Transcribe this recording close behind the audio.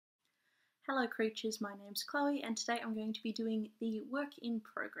Hello creatures, my name's Chloe and today I'm going to be doing the work in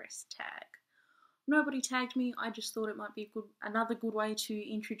progress tag. Nobody tagged me, I just thought it might be another good way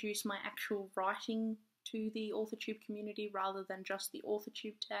to introduce my actual writing to the AuthorTube community rather than just the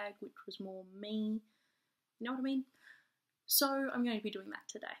AuthorTube tag, which was more me, you know what I mean? So I'm going to be doing that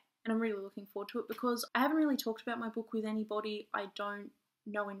today and I'm really looking forward to it because I haven't really talked about my book with anybody I don't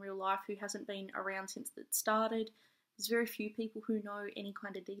know in real life who hasn't been around since it started. There's very few people who know any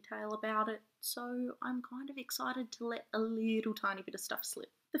kind of detail about it, so I'm kind of excited to let a little tiny bit of stuff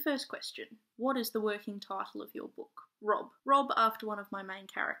slip. The first question, what is the working title of your book? Rob. Rob after one of my main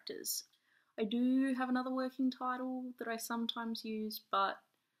characters. I do have another working title that I sometimes use, but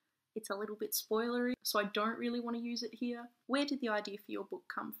it's a little bit spoilery, so I don't really want to use it here. Where did the idea for your book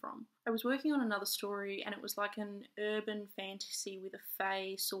come from? I was working on another story and it was like an urban fantasy with a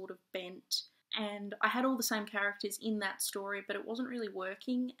fae sort of bent. And I had all the same characters in that story, but it wasn't really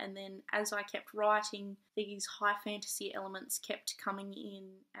working. And then as I kept writing, these high fantasy elements kept coming in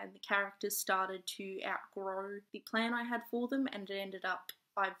and the characters started to outgrow the plan I had for them. And it ended up,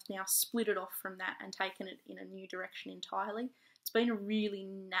 I've now split it off from that and taken it in a new direction entirely. It's been a really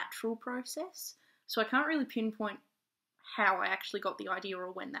natural process. So I can't really pinpoint how I actually got the idea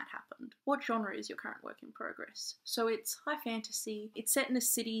or when that happened. What genre is your current work in progress? So it's high fantasy, it's set in a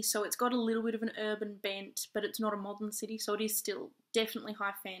city, so it's got a little bit of an urban bent, but it's not a modern city, so it is still definitely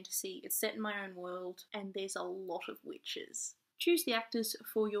high fantasy. It's set in my own world, and there's a lot of witches. Choose the actors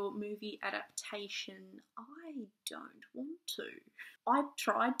for your movie adaptation. I don't want to. I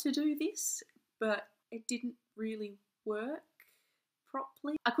tried to do this, but it didn't really work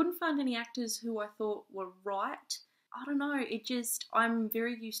properly. I couldn't find any actors who I thought were right. I don't know, I'm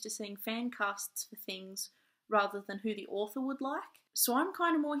very used to seeing fan casts for things rather than who the author would like. So I'm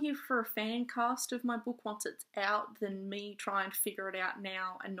kind of more here for a fan cast of my book once it's out than me trying to figure it out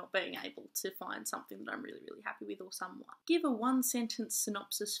now and not being able to find something that I'm really, really happy with or someone. Give a one-sentence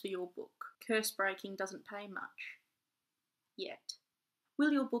synopsis for your book. Curse breaking doesn't pay much. Yet.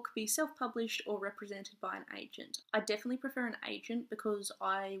 Will your book be self-published or represented by an agent? I definitely prefer an agent because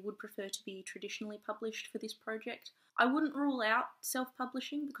I would prefer to be traditionally published for this project. I wouldn't rule out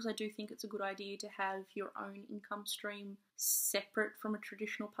self-publishing because I do think it's a good idea to have your own income stream separate from a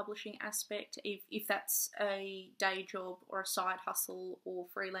traditional publishing aspect if that's a day job or a side hustle or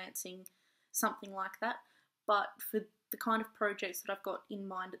freelancing, something like that. But for the kind of projects that I've got in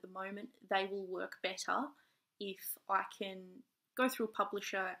mind at the moment, they will work better if I can go through a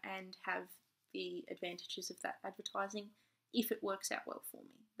publisher and have the advantages of that advertising if it works out well for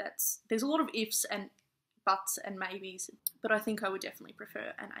me. There's a lot of ifs and buts and maybes, but I think I would definitely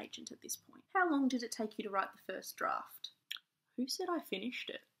prefer an agent at this point. How long did it take you to write the first draft? Who said I finished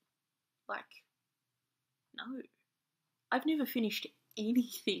it? No. I've never finished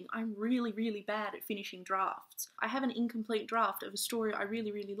anything. I'm really, really bad at finishing drafts. I have an incomplete draft of a story I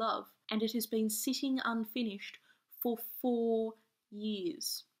really, really love, and it has been sitting unfinished for 4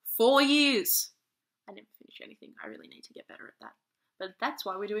 years. 4 years! I never finish anything. I really need to get better at that. But that's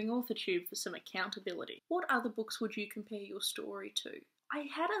why we're doing AuthorTube, for some accountability. What other books would you compare your story to? I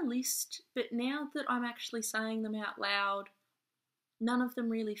had a list, but now that I'm actually saying them out loud, none of them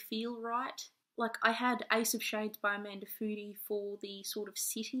really feel right. Like, I had Ace of Shades by Amanda Foody for the sort of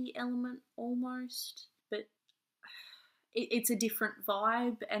city element almost, but it's a different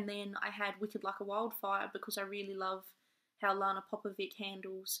vibe. And then I had Wicked Like a Wildfire because I really love how Lana Popovic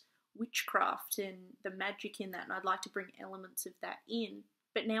handles witchcraft and the magic in that, and I'd like to bring elements of that in.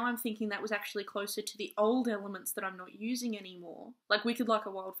 But now I'm thinking that was actually closer to the old elements that I'm not using anymore. Like Wicked Like a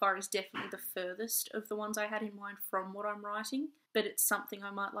Wildfire is definitely the furthest of the ones I had in mind from what I'm writing, but it's something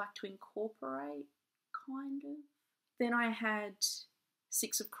I might like to incorporate, kind of. Then I had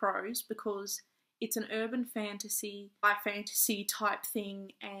Six of Crows because it's an urban fantasy, high fantasy type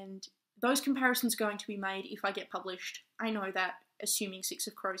thing, and those comparisons are going to be made if I get published. I know that, assuming Six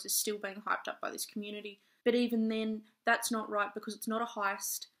of Crows is still being hyped up by this community. But even then, that's not right because it's not a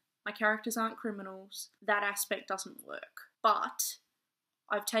heist. My characters aren't criminals. That aspect doesn't work. But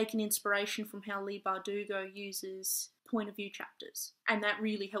I've taken inspiration from how Leigh Bardugo uses point of view chapters. And that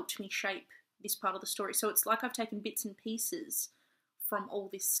really helped me shape this part of the story. So it's like I've taken bits and pieces from all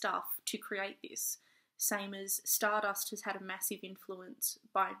this stuff to create this. Same as Stardust has had a massive influence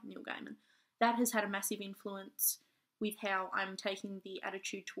by Neil Gaiman. That has had a massive influence with how I'm taking the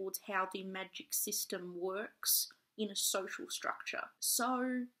attitude towards how the magic system works in a social structure.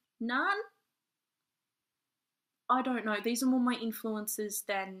 So, none? I don't know. These are more my influences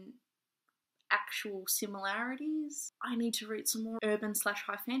than actual similarities. I need to read some more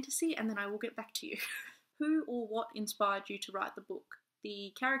urban/high fantasy and then I will get back to you. Who or what inspired you to write the book?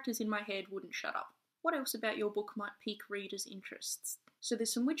 The characters in my head wouldn't shut up. What else about your book might pique readers' interests? So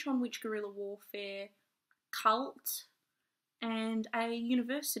there's some witch-on-witch guerrilla warfare, cult, and a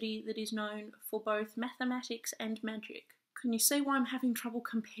university that is known for both mathematics and magic. Can you see why I'm having trouble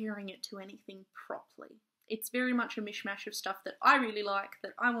comparing it to anything properly? It's very much a mishmash of stuff that I really like,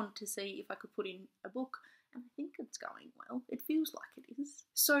 that I wanted to see if I could put in a book, and I think it's going well. It feels like it is.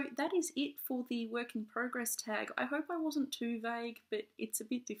 So that is it for the work in progress tag. I hope I wasn't too vague, but it's a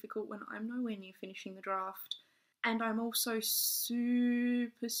bit difficult when I'm nowhere near finishing the draft. And I'm also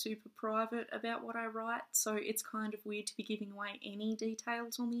super private about what I write, so it's kind of weird to be giving away any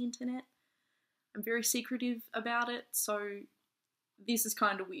details on the internet. I'm very secretive about it, so this is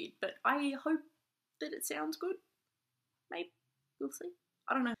kind of weird, but I hope that it sounds good. Maybe. We'll see.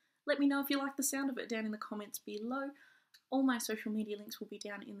 I don't know. Let me know if you like the sound of it down in the comments below. All my social media links will be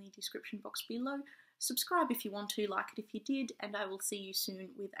down in the description box below. Subscribe if you want to, like it if you did, and I will see you soon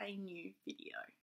with a new video.